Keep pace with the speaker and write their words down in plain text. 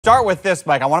Start with this,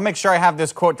 Mike. I want to make sure I have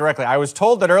this quote directly. I was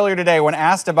told that earlier today when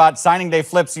asked about signing day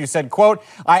flips, you said, quote,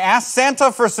 "I asked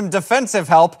Santa for some defensive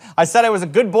help. I said I was a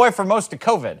good boy for most of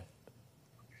COVID."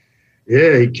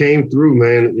 Yeah, he came through,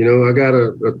 man. You know, I got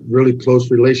a really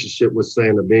close relationship with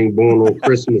Santa, being born on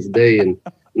Christmas Day in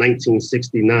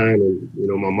 1969. And, you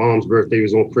know, my mom's birthday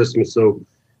was on Christmas. So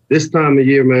this time of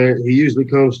year, man, he usually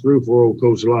comes through for old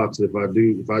Coach Locksley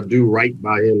if I do right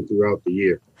by him throughout the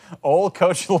year. Old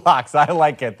Coach Locks. I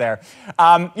like it there.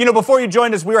 Before you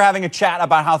joined us, we were having a chat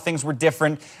about how things were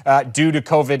different due to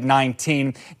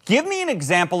COVID-19. Give me an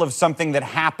example of something that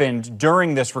happened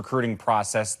during this recruiting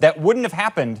process that wouldn't have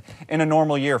happened in a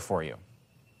normal year for you.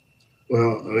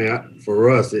 Well,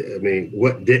 for us,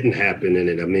 what didn't happen in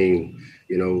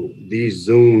it? These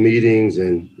Zoom meetings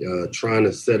and trying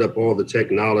to set up all the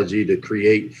technology to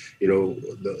create,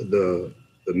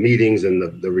 the meetings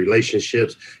and the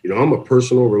relationships. I'm a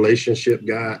personal relationship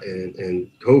guy, and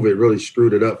COVID really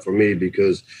screwed it up for me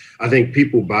because I think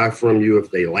people buy from you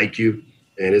if they like you,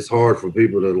 and it's hard for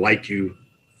people to like you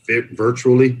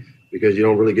virtually because you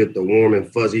don't really get the warm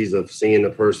and fuzzies of seeing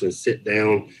the person sit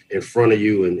down in front of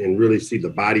you and really see the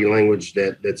body language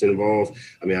that's involved.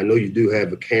 I know you do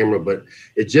have a camera, but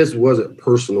it just wasn't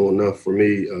personal enough for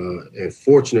me. And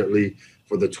fortunately,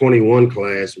 for the 21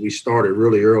 class, we started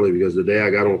really early because the day I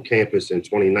got on campus in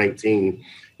 2019,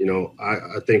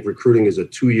 I think recruiting is a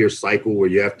 2-year cycle where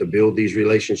you have to build these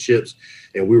relationships.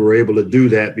 And we were able to do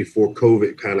that before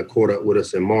COVID kind of caught up with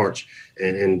us in March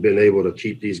and been able to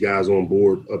keep these guys on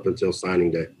board up until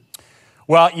signing day.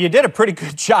 Well, you did a pretty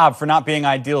good job for not being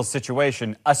ideal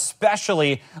situation,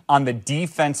 especially on the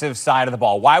defensive side of the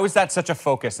ball. Why was that such a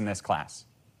focus in this class?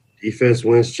 Defense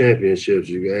wins championships.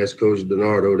 You can ask Coach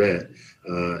DiNardo that.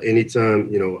 Anytime,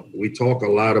 we talk a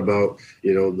lot about,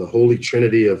 the holy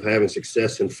trinity of having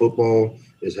success in football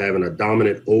is having a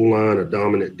dominant O-line, a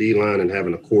dominant D-line, and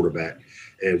having a quarterback.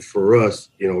 And for us,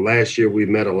 last year we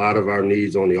met a lot of our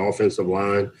needs on the offensive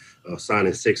line,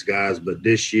 signing 6 guys. But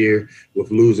this year, with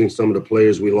losing some of the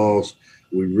players we lost,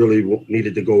 we really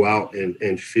needed to go out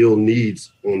and fill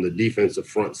needs on the defensive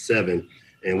front 7.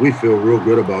 And we feel real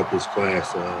good about this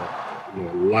class.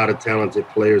 A lot of talented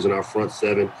players in our front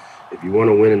 7. If you want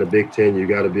to win in the Big Ten, you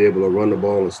got to be able to run the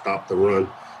ball and stop the run.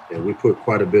 And we put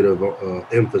quite a bit of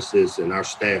emphasis, and our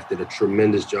staff did a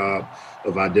tremendous job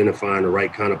of identifying the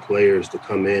right kind of players to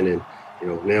come in. And,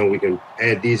 now we can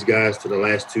add these guys to the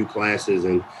last 2 classes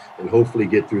and hopefully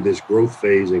get through this growth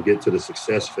phase and get to the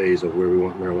success phase of where we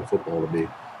want Maryland football to be.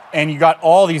 And you got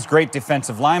all these great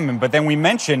defensive linemen, but then we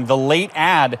mentioned the late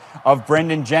ad of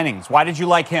Brendan Jennings. Why did you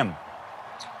like him?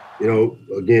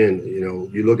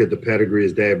 You look at the pedigree.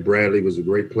 His dad, Bradley, was a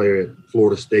great player at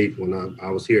Florida State when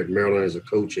I was here at Maryland as a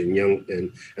coach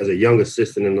and as a young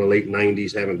assistant in the late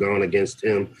 90s, having gone against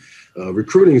him.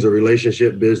 Recruiting is a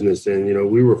relationship business, and,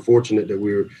 we were fortunate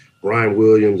that Brian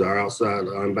Williams, our outside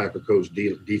linebacker coach,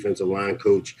 defensive line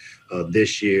coach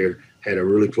this year, had a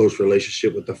really close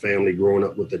relationship with the family growing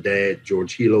up with the dad.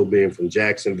 George Hilo, being from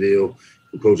Jacksonville,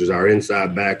 who coaches our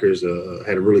inside backers,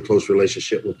 had a really close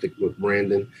relationship with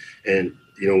Brandon. And,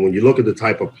 when you look at the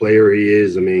type of player he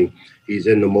is, he's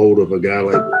in the mold of a guy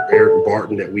like Eric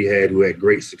Barton that we had who had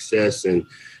great success. And,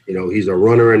 he's a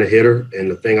runner and a hitter.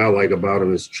 And the thing I like about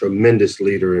him is tremendous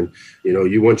leader. And,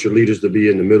 you want your leaders to be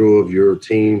in the middle of your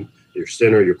team, your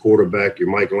center, your quarterback, your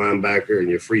Mike linebacker, and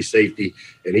your free safety.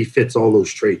 And he fits all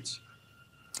those traits.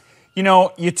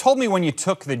 You told me when you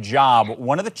took the job,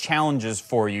 one of the challenges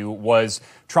for you was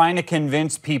trying to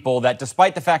convince people that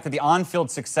despite the fact that the on-field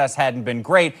success hadn't been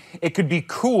great, it could be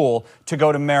cool to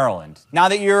go to Maryland. Now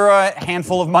that you're a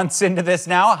handful of months into this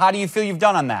now, how do you feel you've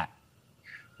done on that?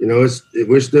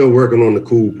 We're still working on the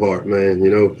cool part, man.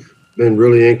 Been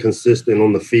really inconsistent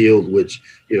on the field, which,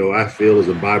 I feel is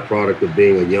a byproduct of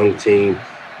being a young team.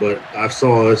 But I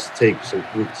saw us take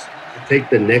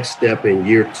the next step in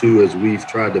year 2 as we've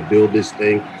tried to build this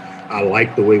thing. I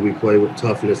like the way we play with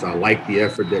toughness. I like the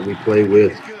effort that we play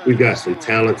with. We've got some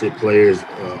talented players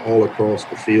all across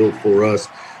the field for us.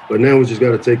 But now we just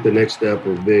got to take the next step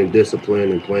of being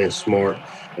disciplined and playing smart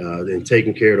and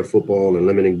taking care of the football and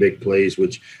limiting big plays,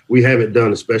 which we haven't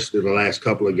done, especially the last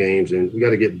couple of games. And we got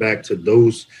to get back to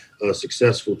those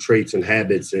successful traits and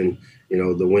habits, and,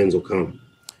 the wins will come.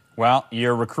 Well,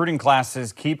 your recruiting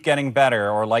classes keep getting better,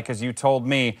 or like as you told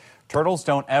me, turtles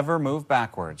don't ever move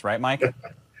backwards, right, Mike?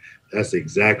 That's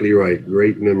exactly right.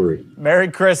 Great memory.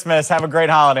 Merry Christmas. Have a great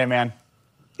holiday, man.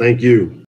 Thank you.